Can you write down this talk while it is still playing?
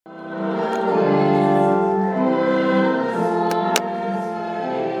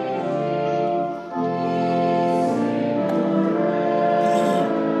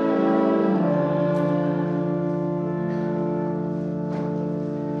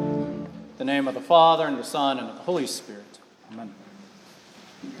In the name of the Father, and the Son, and of the Holy Spirit. Amen.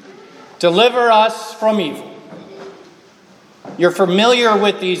 Deliver us from evil. You're familiar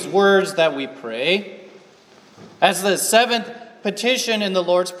with these words that we pray. As the seventh petition in the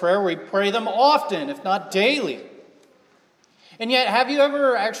Lord's Prayer, we pray them often, if not daily. And yet, have you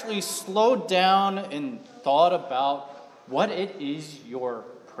ever actually slowed down and thought about what it is you're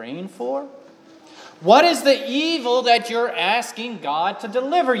praying for? What is the evil that you're asking God to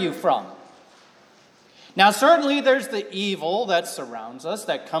deliver you from? Now, certainly there's the evil that surrounds us,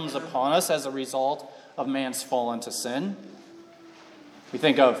 that comes upon us as a result of man's fall into sin. We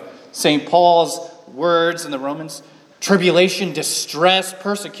think of St. Paul's words in the Romans: tribulation, distress,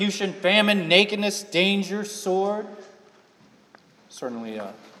 persecution, famine, nakedness, danger, sword. Certainly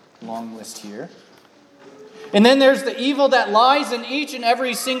a long list here. And then there's the evil that lies in each and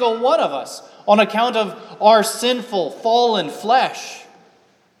every single one of us on account of our sinful, fallen flesh.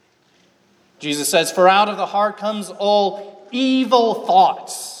 Jesus says, "For out of the heart comes all evil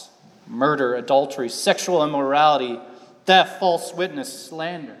thoughts, murder, adultery, sexual immorality, theft, false witness,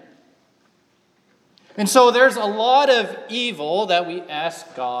 slander." And so there's a lot of evil that we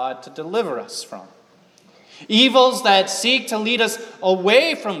ask God to deliver us from. Evils that seek to lead us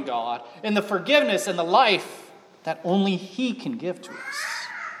away from God in the forgiveness and the life that only He can give to us.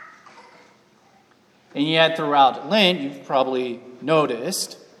 And yet throughout Lent, you've probably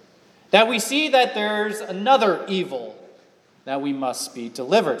noticed that we see that there's another evil that we must be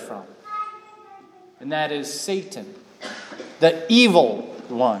delivered from. And that is Satan, the evil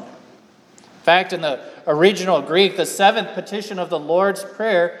one. In fact, in the original Greek, the seventh petition of the Lord's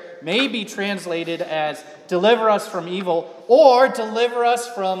Prayer may be translated as "deliver us from evil" or "deliver us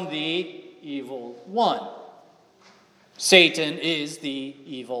from the evil one." Satan is the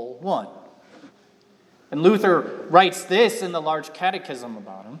evil one. And Luther writes this in the Large Catechism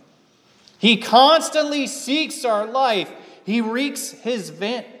about him: "He constantly seeks our life. He wreaks his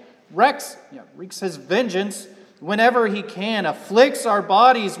vengeance whenever he can, afflicts our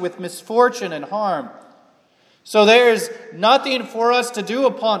bodies with misfortune and harm. So there is nothing for us to do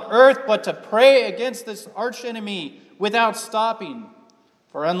upon earth but to pray against this archenemy without stopping.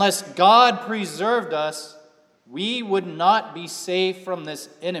 For unless God preserved us, we would not be safe from this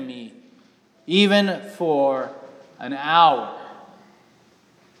enemy, even for an hour."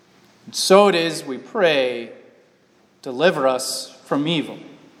 And so it is we pray, deliver us from evil.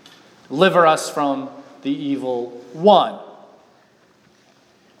 Deliver us from the evil one.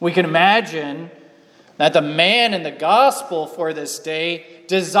 We can imagine that the man in the gospel for this day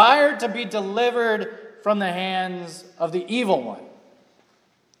desired to be delivered from the hands of the evil one.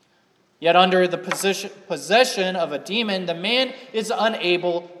 Yet under the possession of a demon, the man is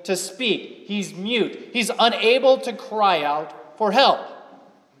unable to speak. He's mute. He's unable to cry out for help.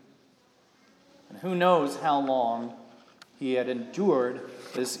 And who knows how long he had endured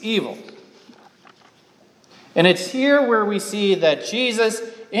this evil. And it's here where we see that Jesus,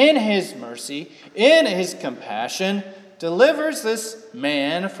 in His mercy, in His compassion, delivers this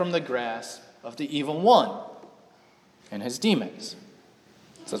man from the grasp of the evil one and his demons.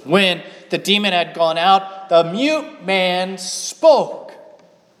 It says, when the demon had gone out, the mute man spoke.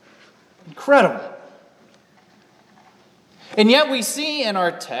 Incredible. And yet we see in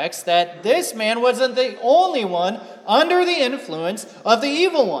our text that this man wasn't the only one under the influence of the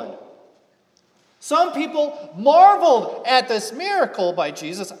evil one. Some people marveled at this miracle by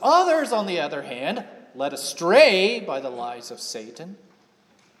Jesus. Others, on the other hand, led astray by the lies of Satan,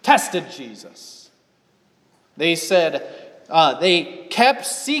 tested Jesus. They said, they kept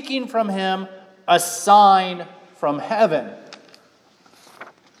seeking from him a sign from heaven.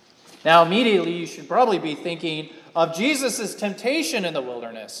 Now, immediately, you should probably be thinking of Jesus' temptation in the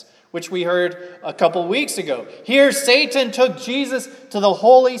wilderness, which we heard a couple weeks ago. Here, Satan took Jesus to the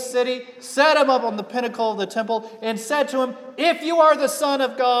holy city, set him up on the pinnacle of the temple, and said to him, "If you are the Son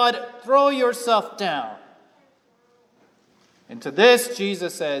of God, throw yourself down." And to this,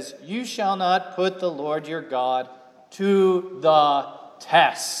 Jesus says, "You shall not put the Lord your God to the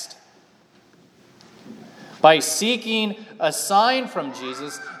test." By seeking a sign from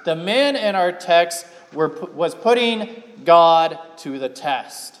Jesus, the men in our text was putting God to the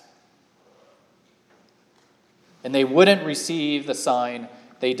test. And they wouldn't receive the sign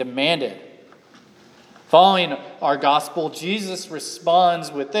they demanded. Following our gospel, Jesus responds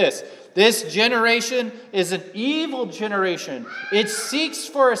with this: "This generation is an evil generation. It seeks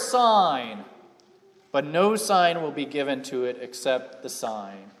for a sign, but no sign will be given to it except the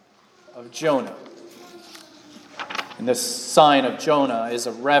sign of Jonah." And this sign of Jonah is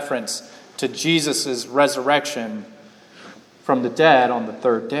a reference to Jesus' resurrection from the dead on the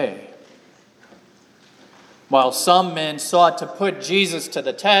third day. While some men sought to put Jesus to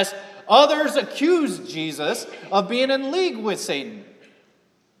the test, others accused Jesus of being in league with Satan.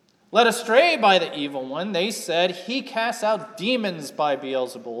 Led astray by the evil one, they said he casts out demons by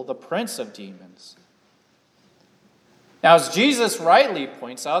Beelzebul, the prince of demons. Now, as Jesus rightly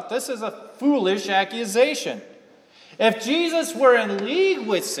points out, this is a foolish accusation. If Jesus were in league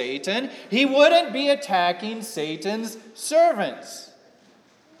with Satan, he wouldn't be attacking Satan's servants.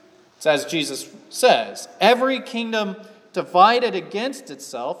 It's as Jesus says, every kingdom divided against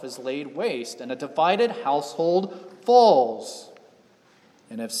itself is laid waste, and a divided household falls.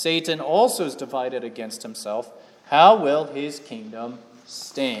 And if Satan also is divided against himself, how will his kingdom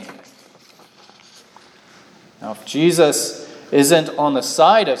stand? Now, if Jesus isn't on the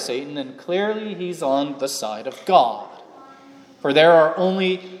side of Satan, then clearly he's on the side of God. For there are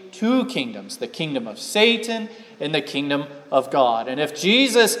only two kingdoms, the kingdom of Satan and the kingdom of God. And if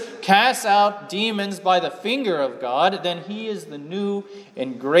Jesus casts out demons by the finger of God, then he is the new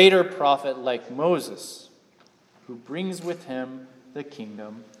and greater prophet like Moses, who brings with him the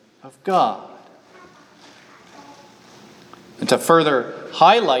kingdom of God. And to further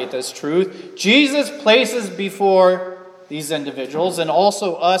highlight this truth, Jesus places before these individuals and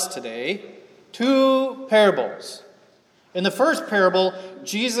also us today two parables. In the first parable,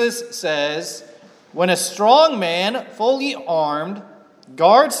 Jesus says, when a strong man, fully armed,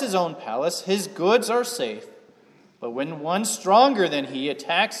 guards his own palace, his goods are safe. But when one stronger than he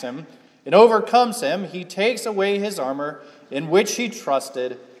attacks him and overcomes him, he takes away his armor in which he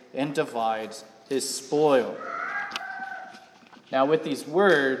trusted and divides his spoil. Now, with these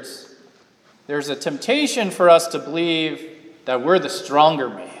words, there's a temptation for us to believe that we're the stronger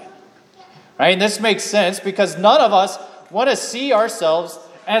man. Right? And this makes sense because none of us want to see ourselves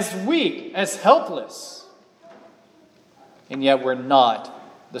as weak, as helpless. And yet we're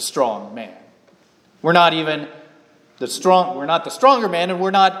not the strong man. We're not the stronger man, and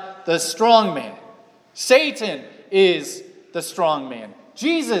we're not the strong man. Satan is the strong man.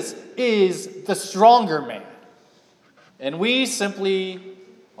 Jesus is the stronger man. And we simply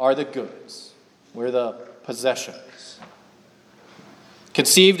are the goods. We're the possessions.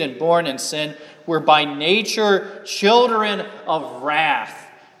 Conceived and born in sin, we're by nature children of wrath,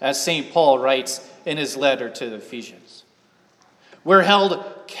 as St. Paul writes in his letter to the Ephesians. We're held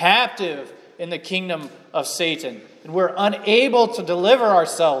captive in the kingdom of Satan, and we're unable to deliver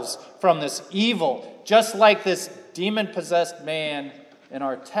ourselves from this evil, just like this demon-possessed man in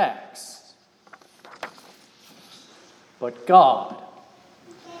our text. But God,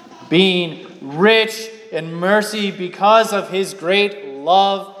 being rich in mercy because of his great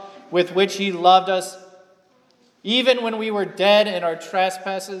love with which he loved us, even when we were dead in our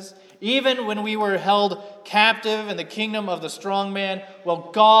trespasses, even when we were held captive in the kingdom of the strong man,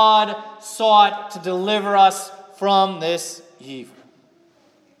 well, God sought to deliver us from this evil.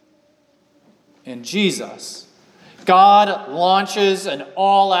 In Jesus, God launches an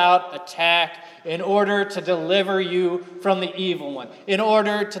all-out attack in order to deliver you from the evil one, in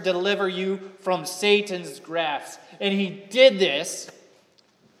order to deliver you from Satan's grasp. And he did this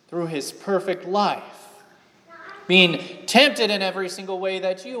through his perfect life, being tempted in every single way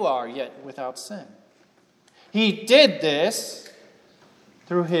that you are, yet without sin. He did this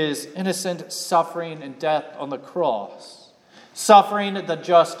through his innocent suffering and death on the cross, suffering the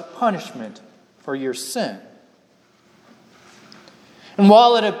just punishment for your sin. And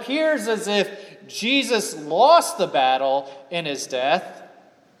while it appears as if Jesus lost the battle in his death,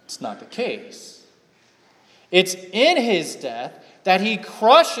 it's not the case. It's in his death that he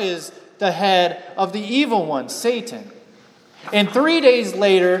crushes the head of the evil one, Satan. And 3 days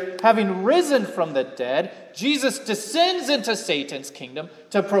later, having risen from the dead, Jesus descends into Satan's kingdom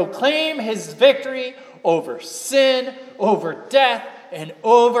to proclaim his victory over sin, over death, and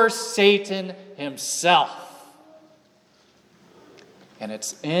over Satan himself. And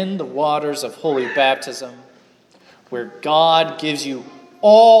it's in the waters of holy baptism where God gives you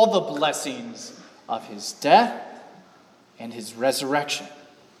all the blessings of his death and his resurrection.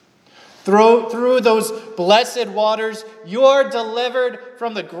 Through those blessed waters, you're delivered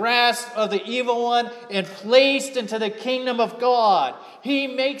from the grasp of the evil one and placed into the kingdom of God. He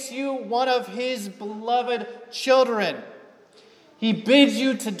makes you one of his beloved children. He bids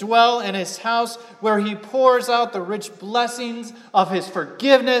you to dwell in his house where he pours out the rich blessings of his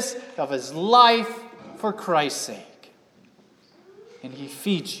forgiveness, of his life for Christ's sake. And he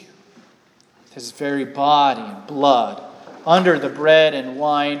feeds you with his very body and blood under the bread and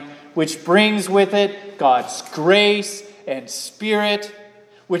wine, which brings with it God's grace and spirit,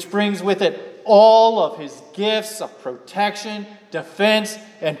 which brings with it all of his gifts of protection, defense,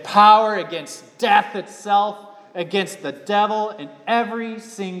 and power against death itself. against the devil in every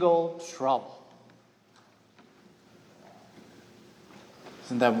single trouble.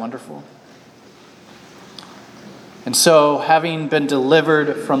 Isn't that wonderful? And so, having been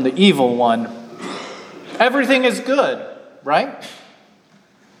delivered from the evil one, everything is good, right?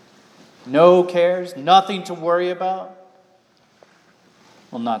 No cares, nothing to worry about.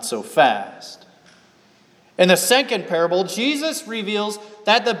 Well, not so fast. In the second parable, Jesus reveals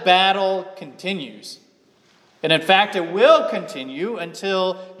that the battle continues. And in fact, it will continue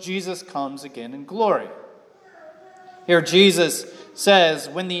until Jesus comes again in glory. Here Jesus says,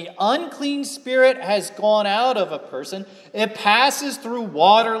 when the unclean spirit has gone out of a person, it passes through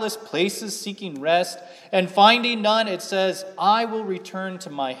waterless places seeking rest, and finding none, it says, I will return to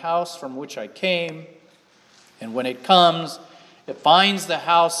my house from which I came. And when it comes, it finds the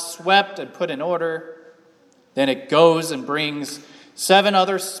house swept and put in order. Then it goes and brings 7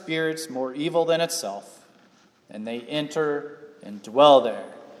 other spirits more evil than itself, and they enter and dwell there.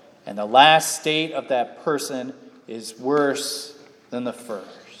 And the last state of that person is worse than the first.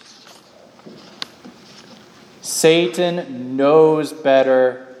 Satan knows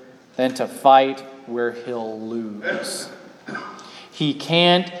better than to fight where he'll lose. He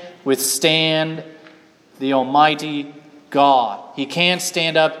can't withstand the Almighty God. He can't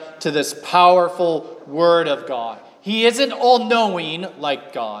stand up to this powerful Word of God. He isn't all-knowing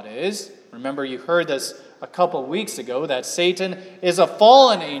like God is. Remember, you heard this a couple weeks ago, that Satan is a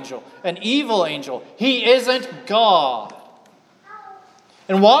fallen angel, an evil angel. He isn't God.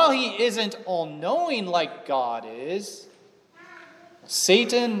 And while he isn't all-knowing like God is,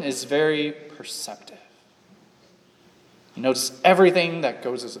 Satan is very perceptive. He notices everything that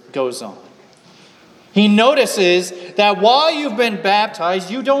goes on. He notices that while you've been baptized,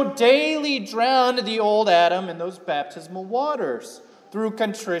 you don't daily drown the old Adam in those baptismal waters through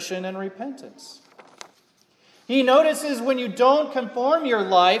contrition and repentance. He notices when you don't conform your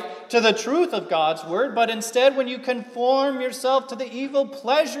life to the truth of God's word, but instead when you conform yourself to the evil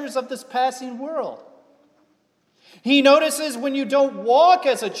pleasures of this passing world. He notices when you don't walk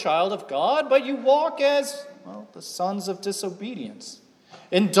as a child of God, but you walk as, well, the sons of disobedience,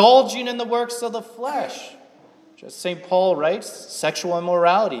 indulging in the works of the flesh. Just St. Paul writes, sexual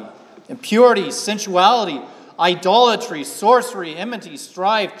immorality, impurity, sensuality, idolatry, sorcery, enmity,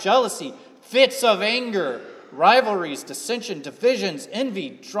 strife, jealousy, fits of anger, rivalries, dissension, divisions, envy,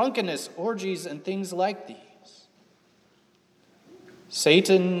 drunkenness, orgies, and things like these.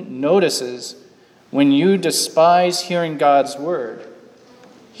 Satan notices when you despise hearing God's word,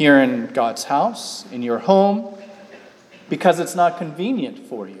 here in God's house, in your home, because it's not convenient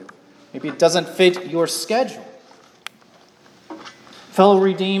for you. Maybe it doesn't fit your schedule. Fellow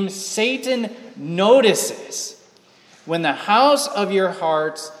redeemed, Satan notices when the house of your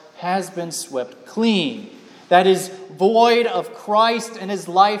hearts has been swept clean, that is void of Christ and his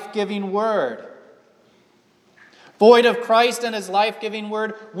life-giving word. Void of Christ and his life-giving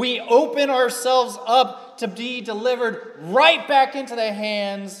word, we open ourselves up to be delivered right back into the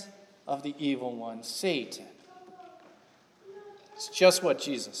hands of the evil one, Satan. It's just what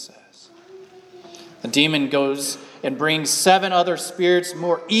Jesus says. The demon goes and brings 7 other spirits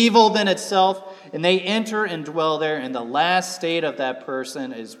more evil than itself, and they enter and dwell there, and the last state of that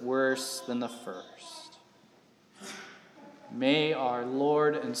person is worse than the first. May our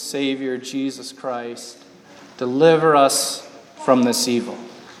Lord and Savior Jesus Christ deliver us from this evil.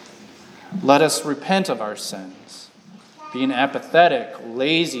 Let us repent of our sins, being apathetic,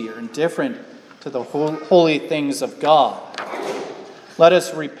 lazy, or indifferent to the holy things of God. Let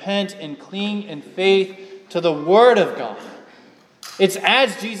us repent and cling in faith to the Word of God. It's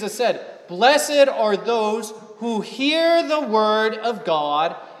as Jesus said, blessed are those who hear the Word of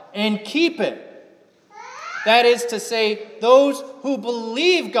God and keep it. That is to say, those who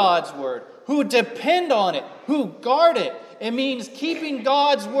believe God's Word, who depend on it, who guard it. It means keeping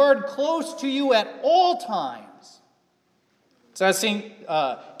God's Word close to you at all times. So as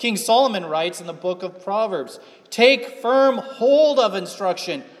King Solomon writes in the book of Proverbs, take firm hold of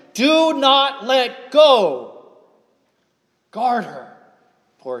instruction. Do not let go. Guard her,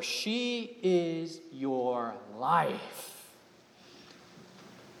 for she is your life.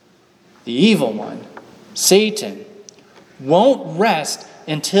 The evil one, Satan, won't rest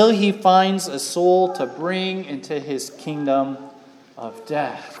until he finds a soul to bring into his kingdom of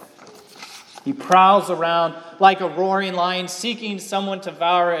death. He prowls around like a roaring lion, seeking someone to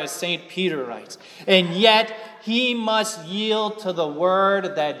devour, as St. Peter writes. And yet, he must yield to the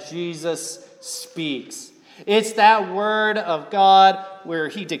word that Jesus speaks. It's that word of God where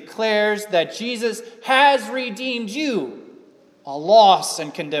he declares that Jesus has redeemed you, a lost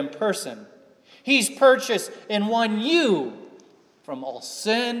and condemned person. He's purchased and won you from all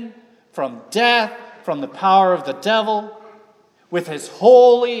sin, from death, from the power of the devil, with his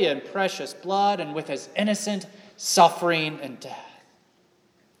holy and precious blood and with his innocent suffering and death.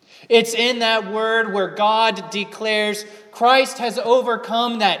 It's in that word where God declares Christ has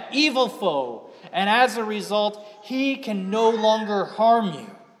overcome that evil foe, and as a result, he can no longer harm you.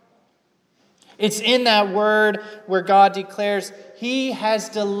 It's in that word where God declares he has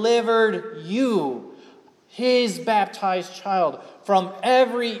delivered you, his baptized child, from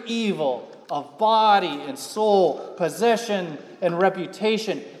every evil of body and soul, possession and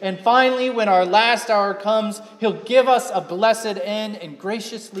reputation. And finally, when our last hour comes, he'll give us a blessed end and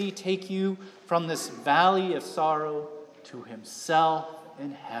graciously take you from this valley of sorrow to himself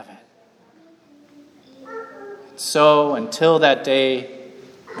in heaven. So until that day,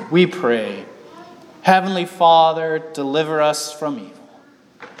 we pray, Heavenly Father, deliver us from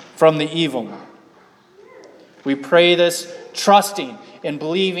evil, from the evil one. We pray this trusting and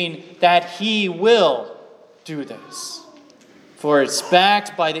believing that he will do this. For it's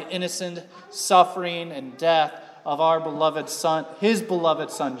backed by the innocent suffering and death of our beloved Son, his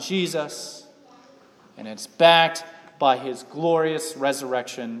beloved Son, Jesus. And it's backed by his glorious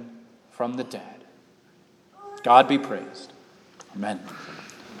resurrection from the dead. God be praised. Amen.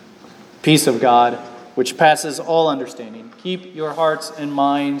 Peace of God, which passes all understanding, keep your hearts and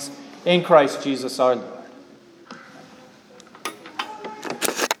minds in Christ Jesus our Lord.